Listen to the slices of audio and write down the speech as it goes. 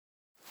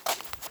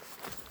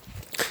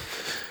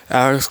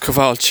Alex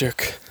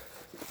Kowalczyk.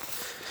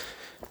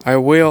 I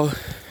will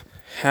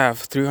have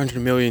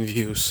 300 million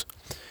views.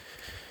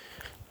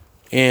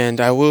 And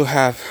I will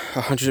have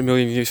 100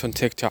 million views on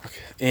TikTok.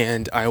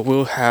 And I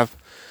will have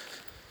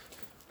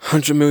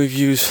 100 million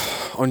views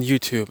on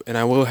YouTube. And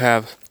I will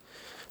have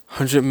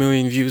 100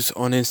 million views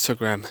on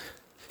Instagram.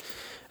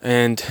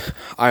 And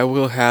I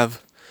will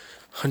have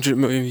 100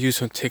 million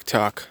views on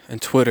TikTok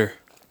and Twitter.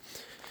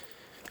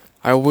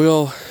 I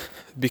will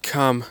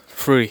become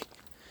free.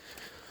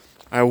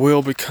 I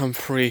will become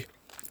free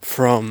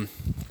from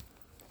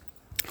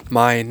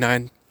my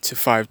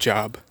 9-to-5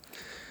 job.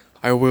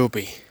 I will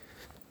be.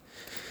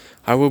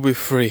 I will be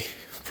free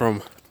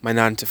from my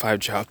 9-to-5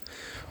 job.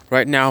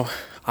 Right now,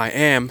 I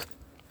am,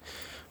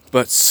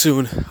 but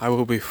soon I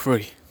will be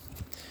free.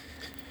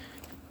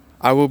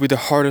 I will be the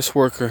hardest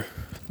worker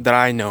that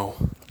I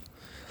know,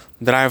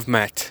 that I've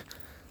met,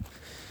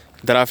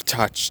 that I've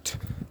touched,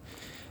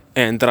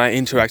 and that I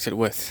interacted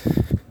with.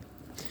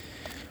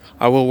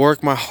 I will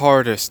work my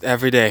hardest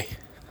every day.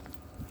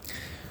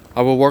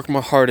 I will work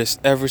my hardest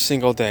every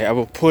single day. I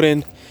will put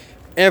in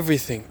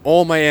everything,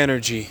 all my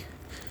energy,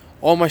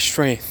 all my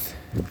strength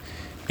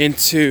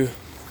into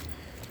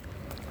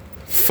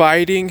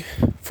fighting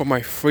for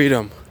my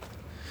freedom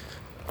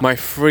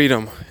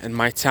and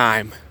my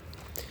time.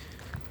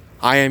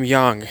 I am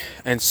young,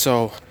 and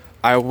so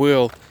I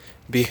will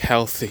be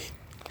healthy.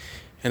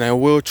 And I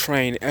will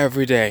train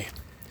every day,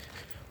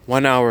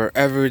 1 hour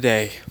every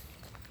day.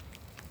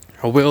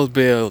 I will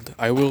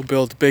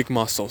build big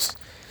muscles.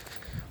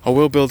 I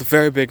will build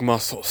very big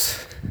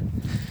muscles.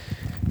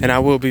 And I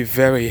will be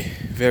very,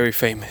 very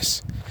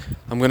famous.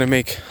 I'm gonna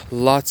make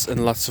lots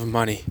and lots of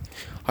money.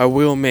 I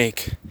will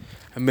make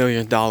 $1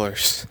 million.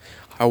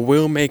 I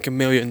will make $1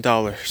 million.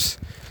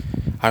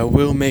 I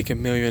will make $1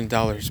 million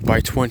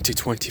by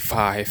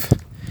 2025.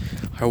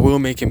 I will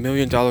make $1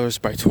 million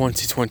by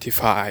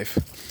 2025.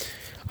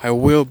 I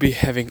will be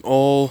having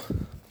all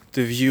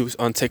the views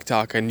on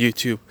TikTok and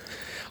YouTube.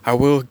 I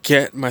will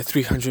get my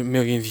 300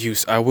 million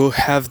views. I will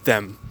have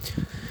them.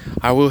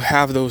 I will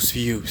have those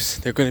views.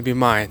 They're going to be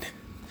mine.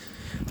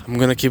 I'm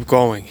going to keep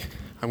going.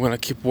 I'm going to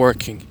keep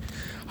working.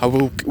 I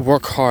will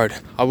work hard.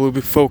 I will be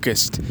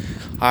focused.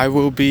 I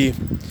will be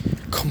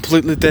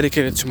completely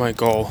dedicated to my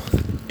goal.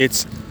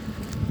 It's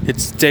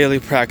daily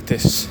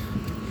practice.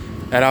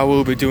 And I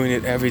will be doing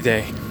it every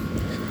day.